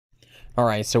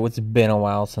Alright, so it's been a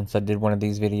while since I did one of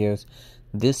these videos.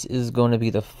 This is going to be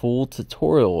the full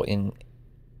tutorial in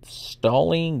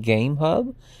installing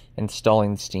GameHub,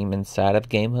 installing Steam inside of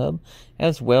GameHub,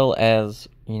 as well as,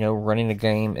 running a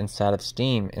game inside of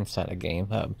Steam inside of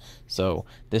GameHub. So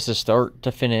this is start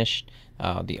to finish.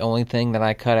 The only thing that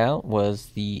I cut out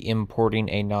was the importing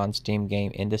a non-Steam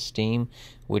game into Steam,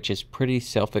 which is pretty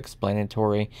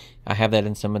self-explanatory. I have that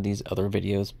in some of these other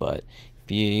videos, but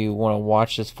if you want to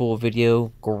watch this full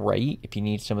video, great. If you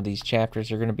need some of these chapters,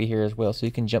 they're going to be here as well, so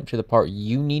you can jump to the part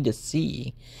you need to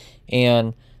see.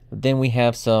 And then we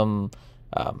have some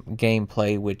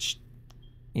gameplay, which,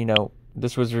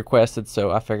 this was requested,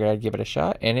 so I figured I'd give it a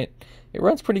shot, and it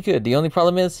runs pretty good. The only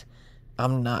problem is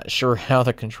I'm not sure how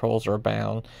the controls are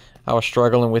bound. I was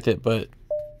struggling with it, but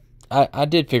I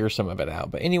did figure some of it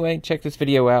out. But anyway, check this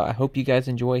video out. I hope you guys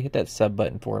enjoy. Hit that sub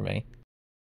button for me.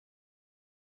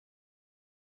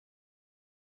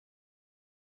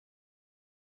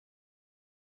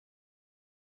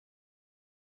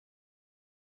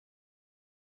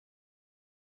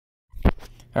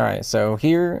 Alright, so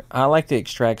here I like to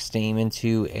extract Steam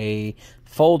into a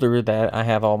folder that I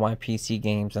have all my PC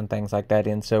games and things like that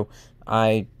in. So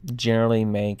I generally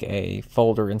make a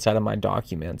folder inside of my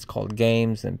documents called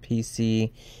Games and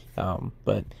PC.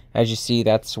 But as you see,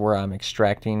 that's where I'm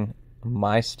extracting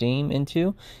my Steam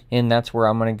into, and that's where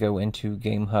I'm going to go into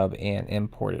GameHub and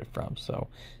import it from. So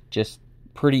just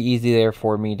pretty easy there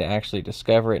for me to actually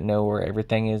discover it, know where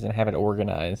everything is, and have it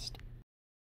organized.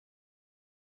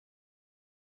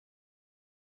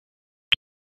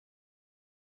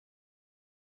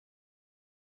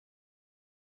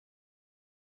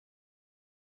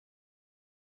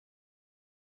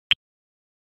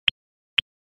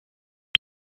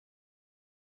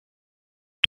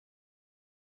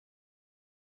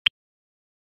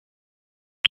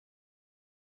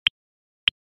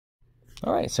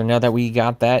 Alright, so now that we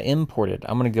got that imported,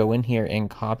 I'm going to go in here and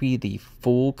copy the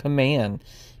full command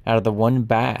out of the one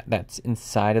bat that's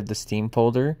inside of the Steam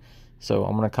folder. So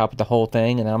I'm going to copy the whole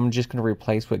thing, and I'm just going to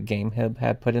replace what GameHub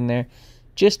had put in there,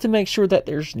 just to make sure that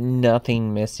there's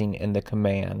nothing missing in the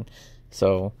command.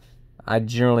 So I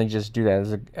generally just do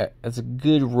that as a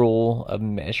good rule of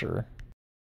measure.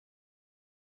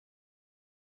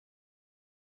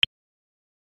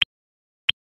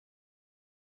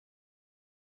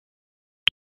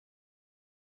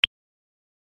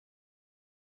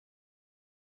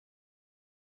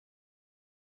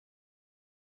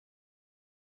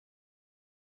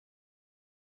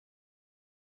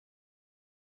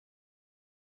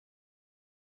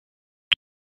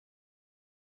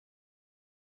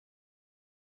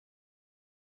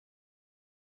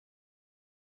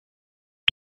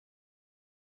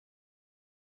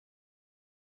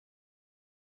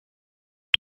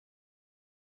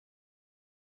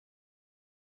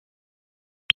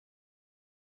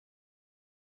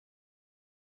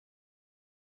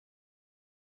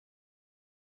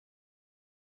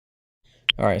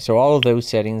 Alright, so all of those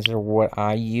settings are what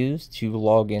I use to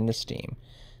log into Steam.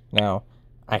 Now,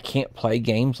 I can't play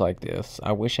games like this.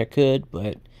 I wish I could,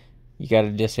 but you got to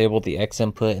disable the X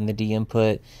input and the D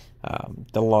input,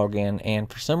 the login. And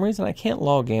for some reason, I can't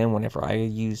log in whenever I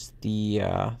use the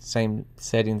same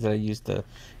settings that I use to,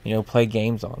 play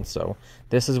games on. So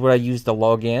this is what I use to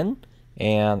log in.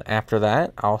 And after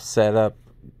that, I'll set up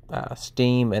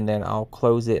Steam, and then I'll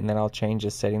close it, and then I'll change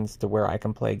the settings to where I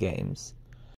can play games.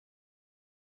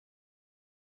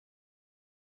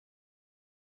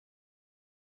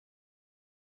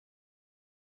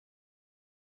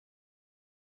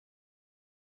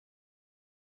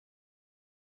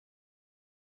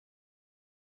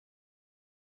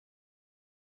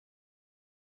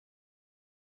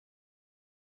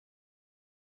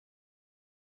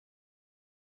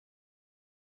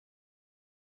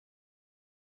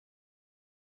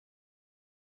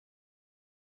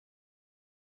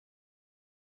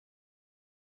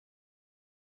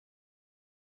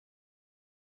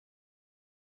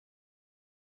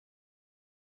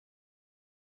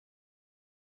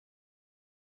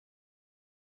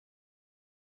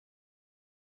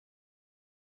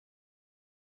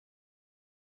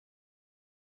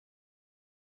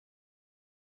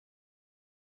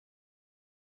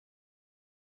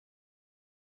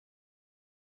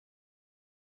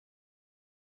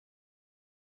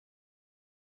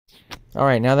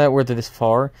 Alright, now that we're this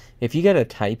far, if you gotta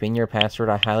type in your password,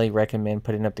 I highly recommend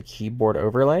putting up the keyboard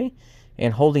overlay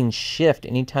and holding shift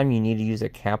anytime you need to use a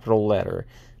capital letter.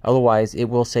 Otherwise, it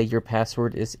will say your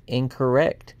password is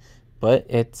incorrect. But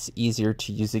it's easier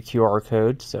to use the QR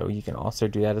code, so you can also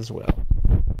do that as well.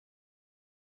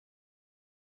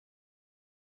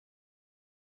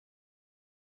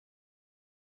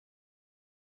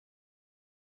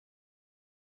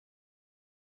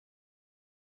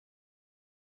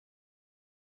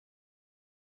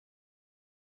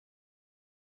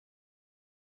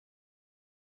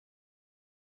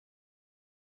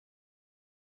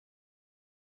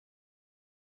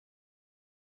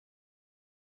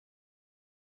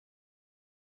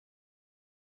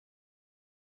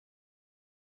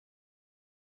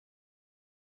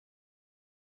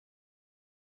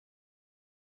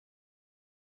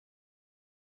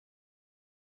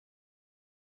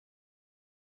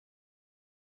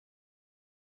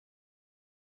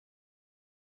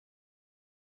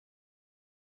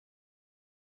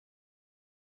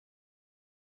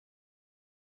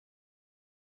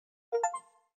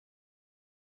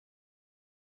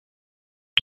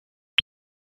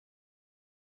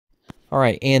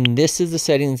 Alright, and this is the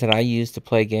settings that I use to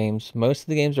play games. Most of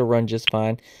the games will run just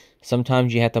fine.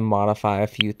 Sometimes you have to modify a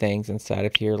few things inside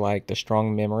of here, like the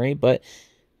strong memory, but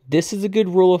this is a good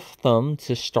rule of thumb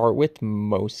to start with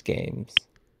most games.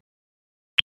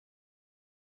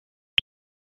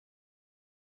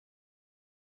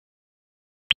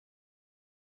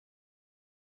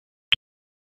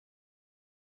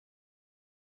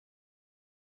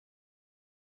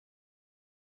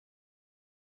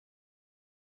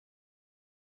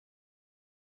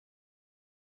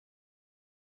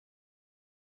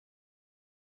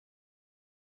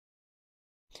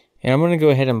 And I'm going to go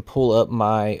ahead and pull up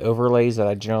my overlays that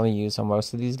I generally use on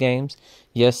most of these games.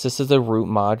 Yes, this is a root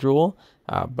module,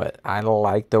 but I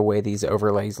like the way these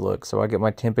overlays look. So I get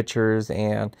my temperatures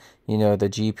and, you know, the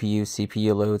GPU,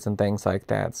 CPU loads and things like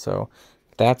that. So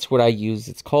that's what I use.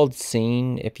 It's called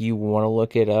Scene if you want to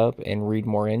look it up and read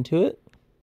more into it.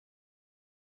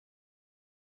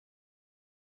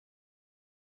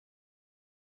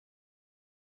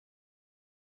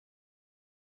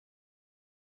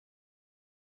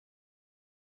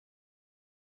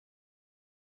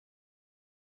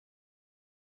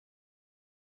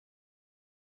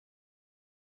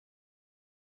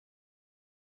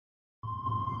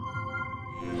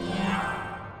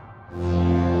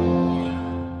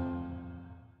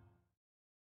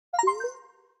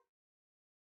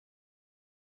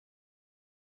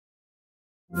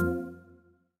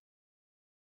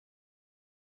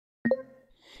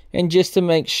 And just to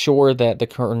make sure that the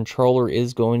controller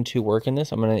is going to work in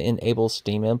this, I'm going to enable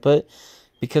Steam input,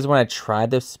 because when I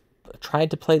tried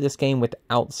to play this game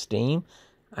without Steam,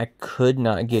 I could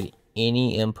not get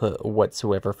any input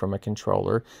whatsoever from a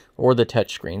controller or the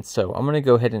touchscreen. So I'm going to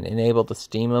go ahead and enable the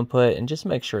Steam input and just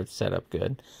make sure it's set up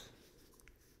good.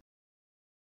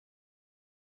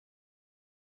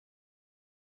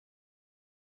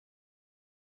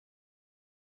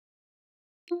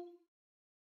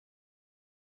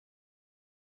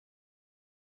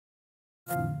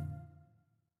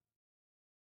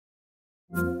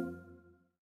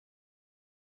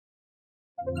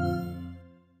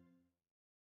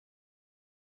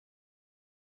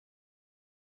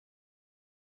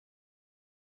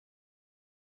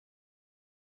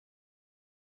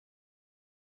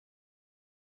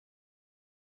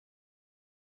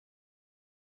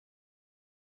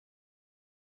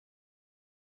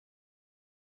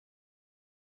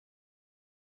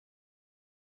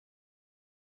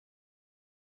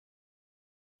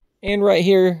 And right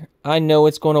here, I know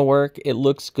it's going to work. It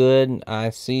looks good.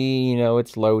 I see, you know,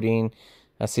 it's loading.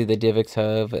 I see the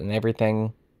DXVK and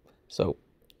everything. So,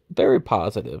 very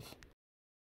positive.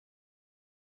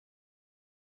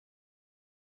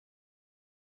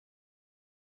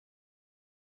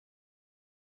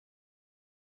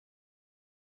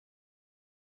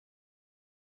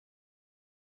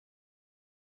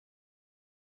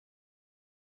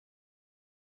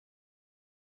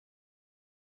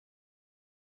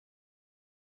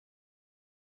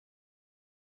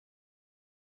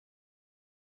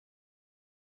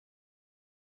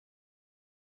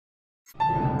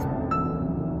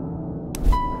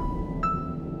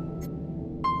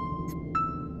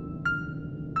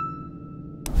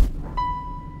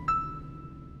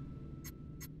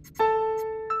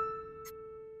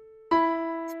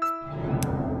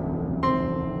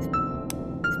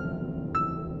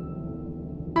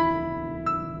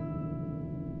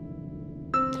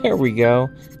 There we go.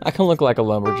 I can look like a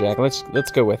lumberjack.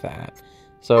 Let's go with that.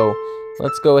 So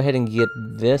let's go ahead and get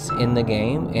this in the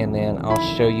game, and then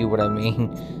I'll show you what I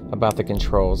mean about the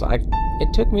controls.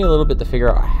 It took me a little bit to figure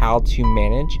out how to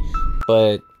manage,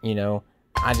 but you know,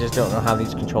 I just don't know how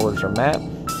these controllers are mapped,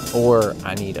 or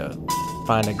I need to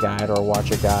find a guide or watch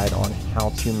a guide on how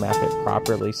to map it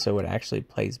properly so it actually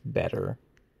plays better.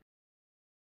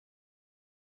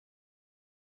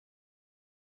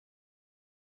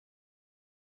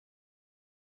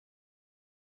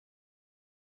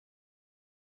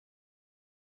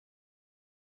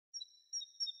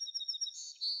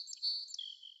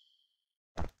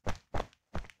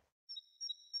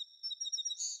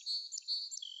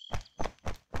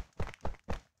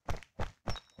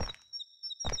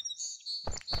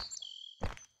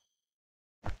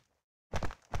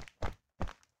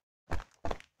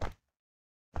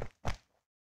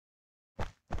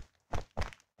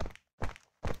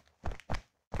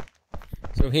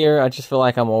 So here, I just feel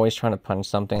like I'm always trying to punch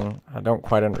something. I don't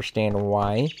quite understand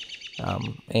why.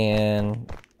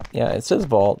 And yeah, it says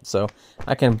vault, so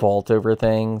I can vault over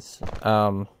things.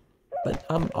 But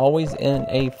I'm always in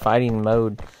a fighting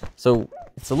mode, so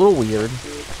it's a little weird.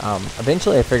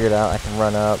 Eventually I figured out I can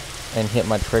run up and hit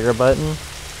my trigger button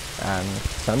And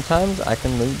sometimes I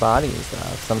can loot bodies.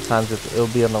 Sometimes it'll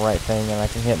be on the right thing and I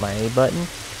can hit my A button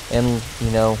and,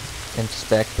 you know,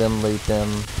 inspect them, loot them,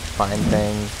 find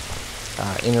things,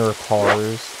 enter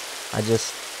cars.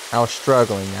 I was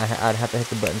struggling. I'd have to hit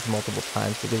the buttons multiple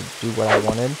times to do what I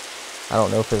wanted. I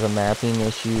don't know if it's a mapping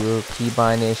issue,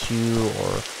 keybind issue,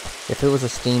 or if it was a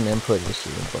Steam input issue,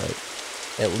 but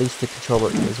at least the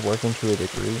controller is working to a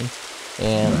degree,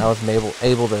 and I was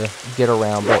able to get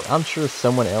around. But I'm sure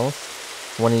someone else,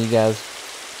 one of you guys,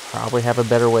 probably have a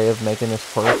better way of making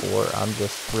this work, or I'm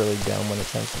just really dumb when it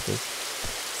comes to this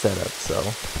setup. So,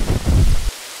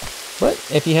 but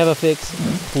if you have a fix,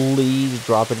 please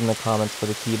drop it in the comments for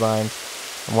the keybinds.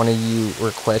 One of you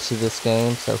requested this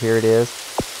game, so here it is.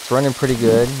 It's running pretty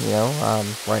good, you know.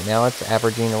 Right now it's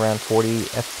averaging around 40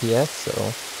 FPS,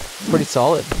 so pretty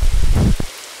solid.